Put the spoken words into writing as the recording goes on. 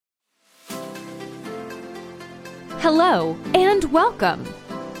Hello and welcome.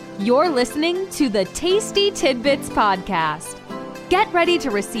 You're listening to the Tasty Tidbits Podcast. Get ready to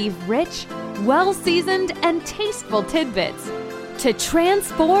receive rich, well-seasoned, and tasteful tidbits to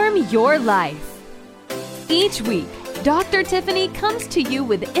transform your life. Each week, Dr. Tiffany comes to you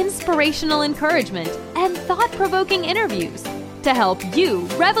with inspirational encouragement and thought-provoking interviews to help you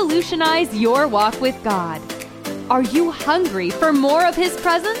revolutionize your walk with God. Are you hungry for more of His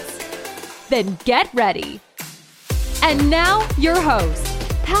presence? Then get ready. And now, your host,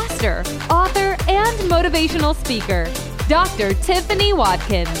 pastor, author, and motivational speaker, Dr. Tiffany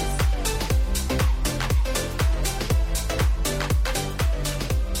Watkins.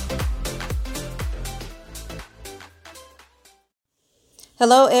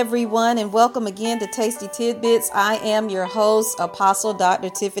 Hello, everyone, and welcome again to Tasty Tidbits. I am your host, Apostle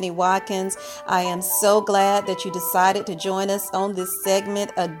Dr. Tiffany Watkins. I am so glad that you decided to join us on this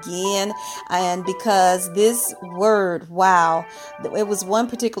segment again. And because this word, wow, it was one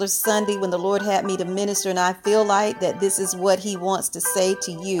particular Sunday when the Lord had me to minister, and I feel like that this is what He wants to say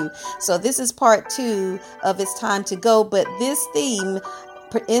to you. So this is part 2 of It's Time to Go, but this theme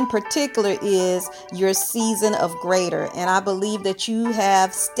in particular is your season of greater. And I believe that you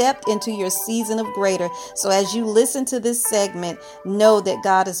have stepped into your season of greater. So as you listen to this segment, know that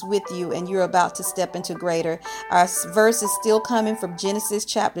God is with you and you're about to step into greater. Our verse is still coming from Genesis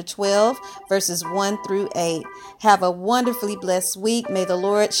chapter 12, verses 1 through 8. Have a wonderfully blessed week. May the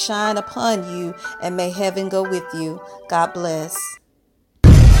Lord shine upon you and may heaven go with you. God bless.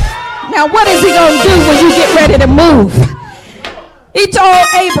 Now, what is He going to do when you get ready to move? He told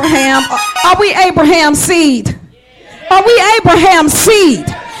Abraham, are we Abraham's seed? Are we Abraham's seed?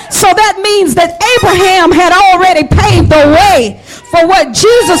 So that means that Abraham had already paved the way for what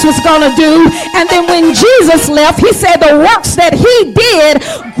Jesus was going to do. And then when Jesus left, He said the works that He did,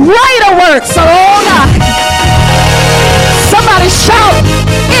 greater works. So, oh God, somebody shout,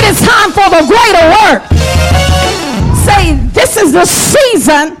 it is time for the greater work. Say, this is the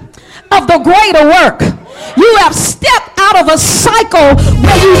season of the greater work. You have stepped out of a cycle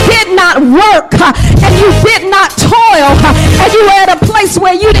where you did not work and you did not toil and you were at a place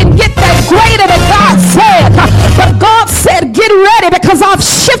where you didn't get that greater that God said. But God said, get ready because I've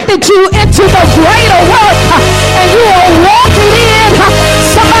shifted you into the greater work and you are walking in.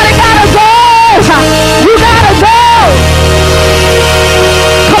 Somebody gotta go. You gotta go.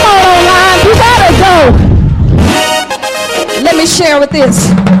 Come on online. You gotta go. Let me share with this.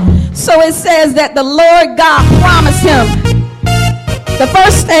 So it says that the Lord God promised him. The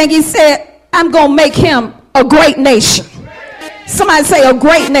first thing He said, I'm going to make him a great nation. Somebody say a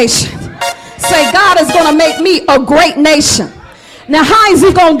great nation. Say, God is going to make me a great nation. Now, how is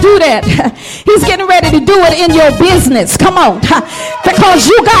He going to do that? He's getting ready to do it in your business. Come on. Because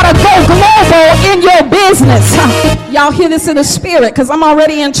you got to go global in your business. Y'all hear this in the spirit because I'm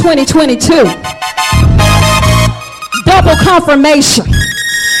already in 2022. Double confirmation.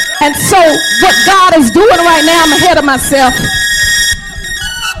 And so what God is doing right now, I'm ahead of myself.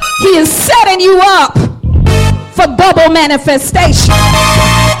 He is setting you up for double manifestation.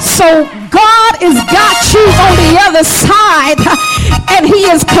 So God has got you on the other side and He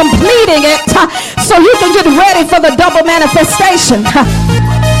is completing it so you can get ready for the double manifestation.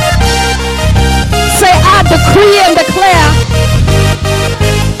 Say, I decree and declare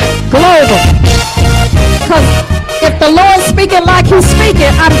global. Because if the Lord's speaking like He's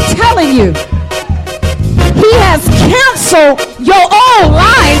speaking, I'm telling you, He has canceled your old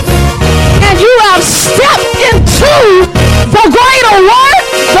life and you have stepped into the greater work,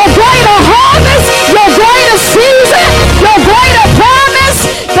 the greater harvest, your greater season, your greater promise,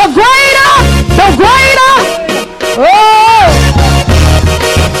 the greater. Oh!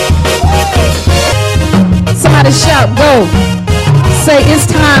 Somebody shout, go. Say, it's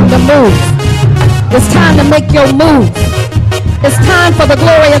time to move. It's time to make your move. It's time for the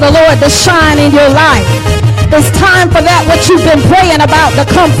glory of the Lord to shine in your life. It's time for that what you've been praying about to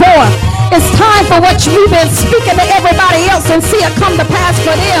come forth. It's time for what you've been speaking to everybody else and see it come to pass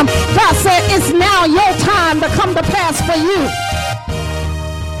for them. God said it's now your time to come to pass for you.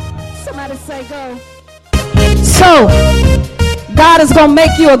 Somebody say go. So, God is going to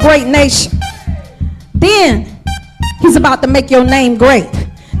make you a great nation. Then, He's about to make your name great.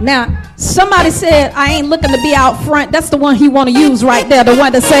 Now, somebody said, I ain't looking to be out front. That's the one He want to use right there. The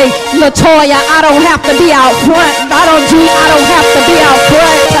one to say, LaToya, I don't have to be out front. I don't have to be out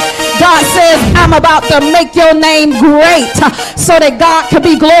front. God says, I'm about to make your name great so that God can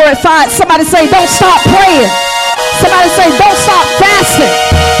be glorified. Somebody say, don't stop praying. Somebody say, don't stop fasting.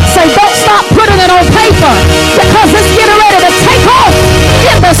 Say, don't stop putting it on paper because it's getting ready to take off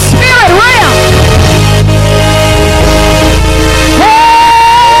in the spirit realm.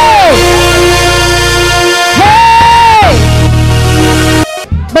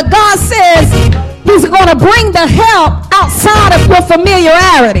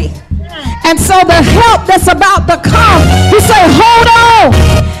 familiarity. And so the help that's about to come, he said, hold on.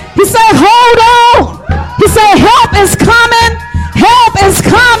 He said, hold on. He said, help is coming. Help is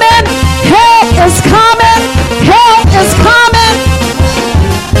coming. Help is coming. Help is coming.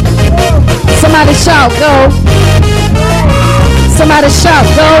 Somebody shout, go. Somebody shout,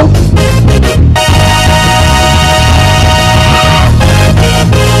 go.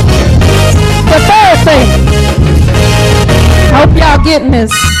 The third thing. I hope y'all getting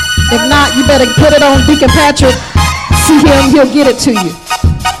this. If not, you better put it on Deacon Patrick. See him, he'll get it to you.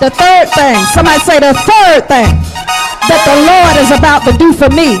 The third thing. Somebody say the third thing that the Lord is about to do for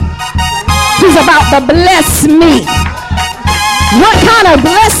me. He's about to bless me. What kind of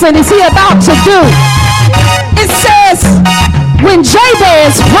blessing is he about to do? It says, when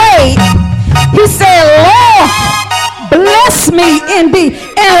Jabez prayed, he said, Lord, bless me indeed.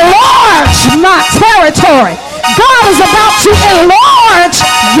 Enlarge my territory. God is about to enlarge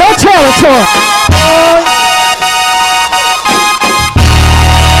your territory.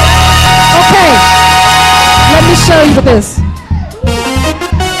 Okay, let me show you this.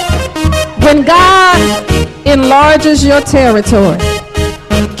 When God enlarges your territory,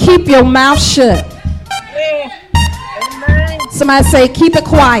 keep your mouth shut. Somebody say, keep it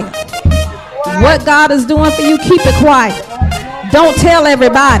quiet. What God is doing for you, keep it quiet. Don't tell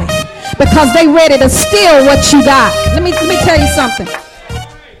everybody, because they ready to steal what you got. Let me tell you something.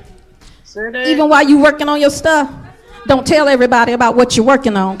 Even while you working on your stuff, don't tell everybody about what you're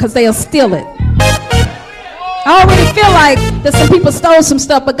working on, because they'll steal it. I already feel like that some people stole some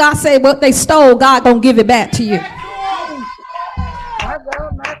stuff, but God said what they stole, God gonna give it back to you.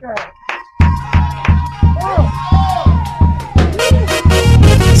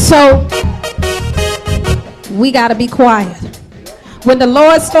 So we gotta be quiet. When the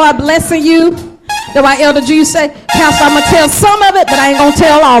Lord start blessing you, that's why Elder Drew say, Pastor, I'm gonna tell some of it, but I ain't gonna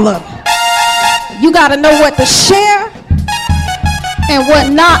tell all of it. You gotta know what to share and what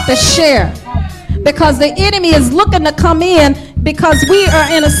not to share. Because the enemy is looking to come in, because we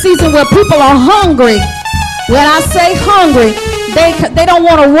are in a season where people are hungry. When I say hungry, they don't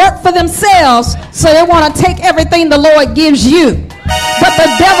want to work for themselves, so they want to take everything the Lord gives you. But the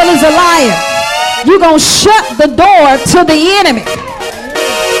devil is a liar. You're going to shut the door to the enemy.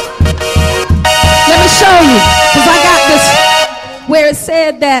 Let me show you, because I got this where it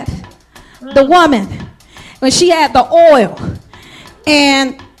said that the woman, when she had the oil,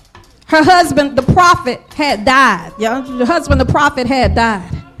 and her husband, the prophet, had died. Yeah, her husband, the prophet, had died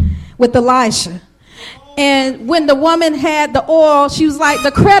with Elisha. And when the woman had the oil, she was like,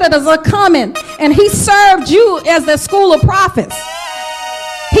 the creditors are coming. And he served you as the school of prophets.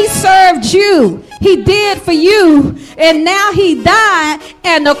 He served you. He did for you. And now he died,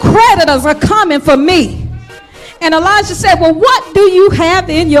 and the creditors are coming for me. And Elijah said, well, what do you have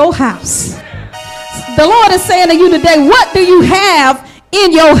in your house? The Lord is saying to you today, what do you have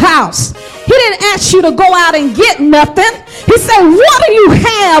in your house? He didn't ask you to go out and get nothing. He said, what do you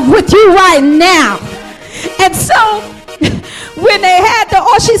have with you right now? And so when they had the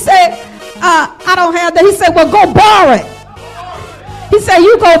oil, she said, I don't have that. He said, well, go borrow it. He said,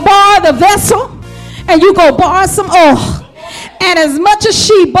 you go borrow the vessel, and you go borrow some oil. And as much as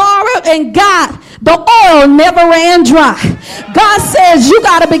she borrowed and got, the oil never ran dry. God says you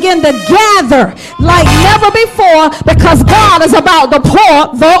got to begin to gather like never before, because God is about to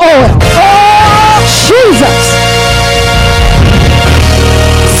pour the oil. Oh, Jesus.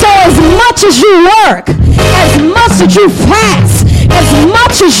 So as much as you work, as much as you fast, as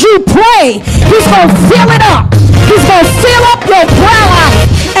much as you pray, he's going to fill it up. He's going to fill up your prayer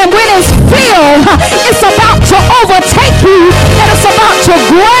life. And when it's filled, it's about to overtake you, and it's about to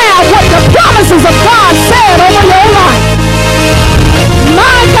grab what the promises of God said over your life.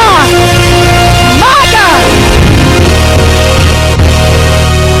 My God. My God.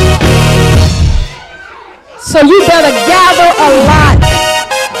 So you better gather a lot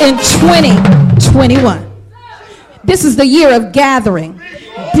in 2021. This is the year of gathering.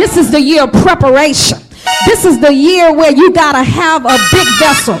 This is the year of preparation. This is the year where you got to have a big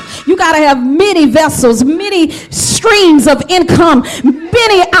vessel. You got to have many vessels, many streams of income,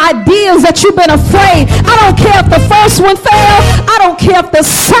 many ideas that you've been afraid. I don't care if the first one failed. I don't care if the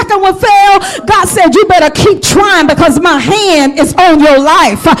second one failed. God said you better keep trying, because my hand is on your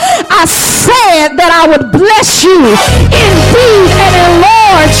life. I said that I would bless you indeed and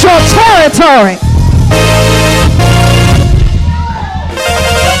enlarge your territory.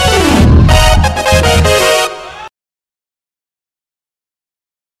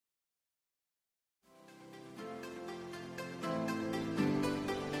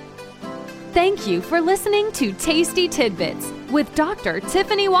 Thank you for listening to Tasty Tidbits. with Dr.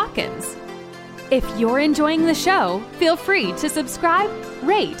 Tiffany Watkins. If you're enjoying the show, feel free to subscribe,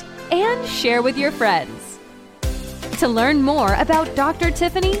 rate, and share with your friends. To learn more about Dr.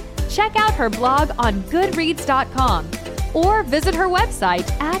 Tiffany, check out her blog on Goodreads.com or visit her website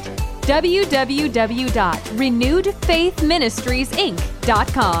at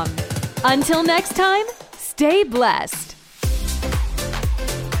www.renewedfaithministriesinc.com. Until next time, stay blessed.